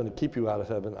that's going to keep you out of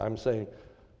heaven. I'm saying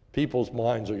people's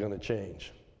minds are going to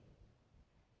change.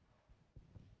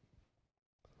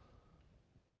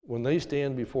 When they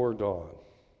stand before God,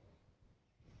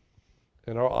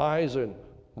 and our eyes and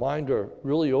mind are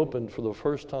really opened for the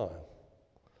first time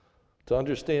to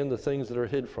understand the things that are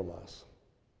hid from us,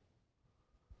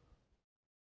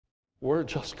 we're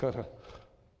just going to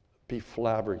be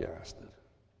flabbergasted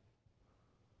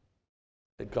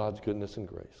at God's goodness and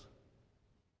grace.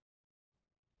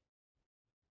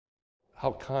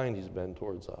 How kind he's been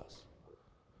towards us.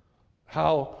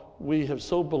 How we have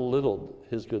so belittled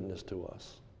his goodness to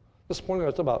us. This morning I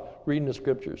was talking about reading the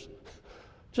scriptures.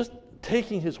 Just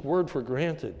taking his word for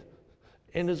granted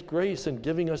and his grace in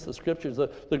giving us the scriptures,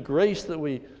 the grace that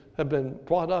we have been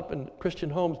brought up in Christian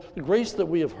homes, the grace that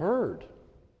we have heard.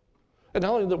 And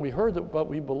not only that we heard it, but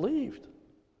we believed.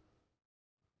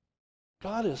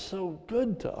 God is so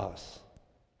good to us.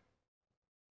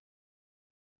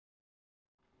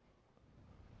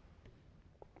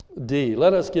 D,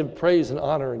 let us give praise and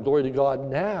honor and glory to God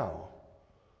now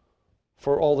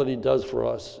for all that he does for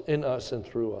us, in us and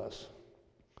through us.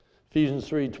 Ephesians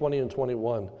 3:20 and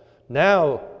 21.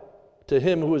 Now to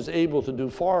him who is able to do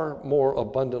far more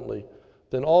abundantly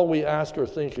than all we ask or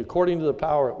think, according to the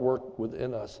power at work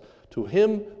within us, to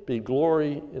him be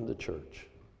glory in the church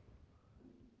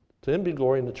To him be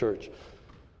glory in the church.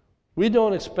 We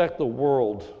don't expect the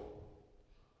world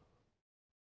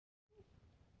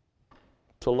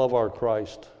to love our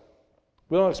Christ.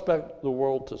 We don't expect the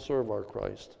world to serve our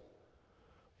Christ.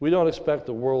 We don't expect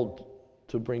the world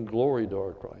to bring glory to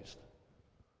our Christ.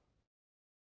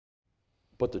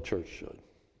 But the church should.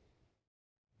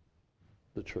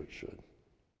 The church should.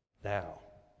 Now.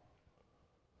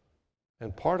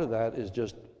 And part of that is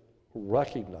just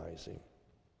recognizing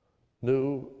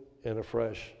new and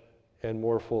afresh and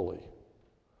more fully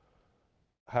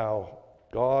how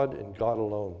God and God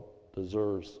alone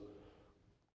deserves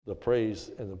the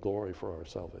praise and the glory for our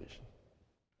salvation.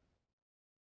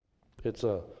 It's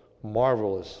a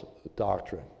marvelous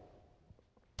doctrine.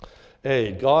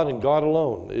 God and God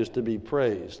alone is to be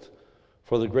praised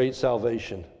for the great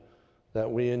salvation that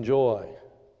we enjoy.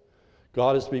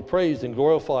 God is to be praised and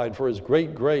glorified for his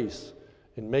great grace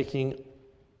in making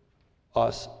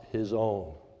us his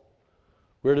own.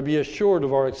 We're to be assured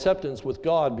of our acceptance with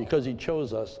God because he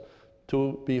chose us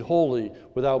to be holy,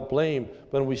 without blame,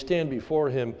 when we stand before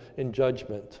him in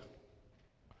judgment.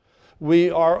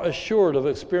 We are assured of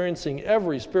experiencing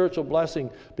every spiritual blessing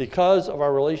because of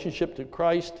our relationship to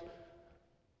Christ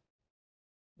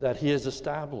that he has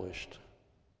established.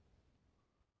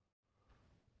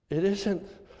 It isn't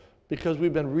because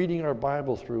we've been reading our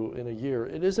Bible through in a year.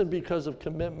 It isn't because of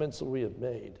commitments that we have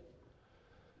made.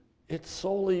 It's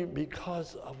solely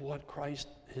because of what Christ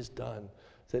has done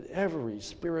that every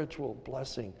spiritual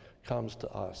blessing comes to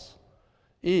us.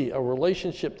 A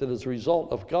relationship that is a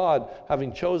result of God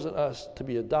having chosen us to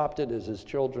be adopted as his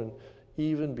children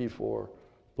even before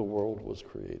the world was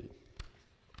created.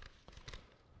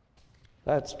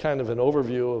 That's kind of an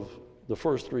overview of the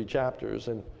first 3 chapters,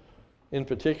 and in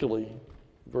particularly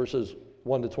verses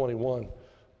 1 to 21.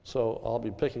 So I'll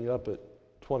be picking up at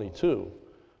 22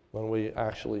 when we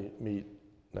actually meet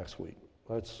next week.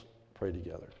 Let's pray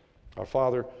together. Our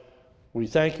Father, we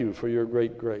thank you for your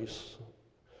great grace.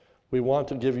 We want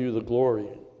to give you the glory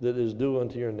that is due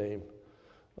unto your name.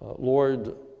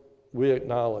 Lord, we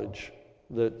acknowledge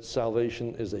that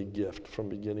salvation is a gift from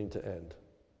beginning to end.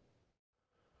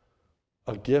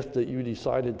 A gift that you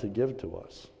decided to give to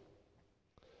us.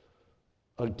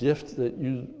 A gift that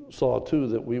you saw too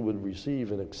that we would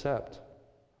receive and accept.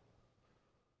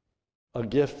 A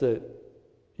gift that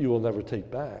you will never take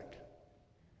back.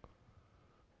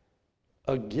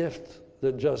 A gift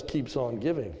that just keeps on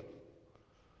giving.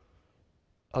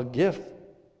 A gift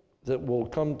that will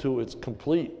come to its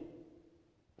complete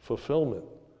fulfillment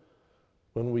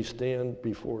when we stand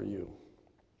before you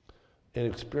and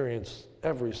experience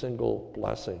every single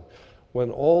blessing. When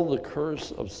all the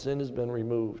curse of sin has been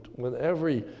removed, when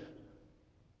every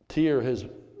tear has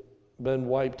been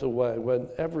wiped away, when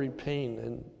every pain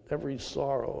and every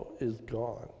sorrow is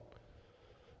gone,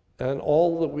 and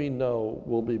all that we know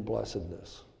will be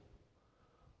blessedness,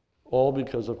 all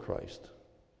because of Christ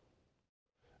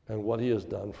and what he has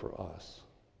done for us.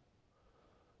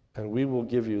 And we will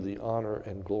give you the honor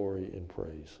and glory and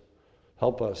praise.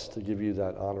 Help us to give you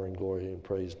that honor and glory and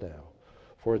praise now.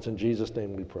 For it's in Jesus'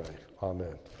 name we pray.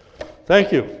 Amen.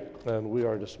 Thank you, and we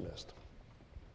are dismissed.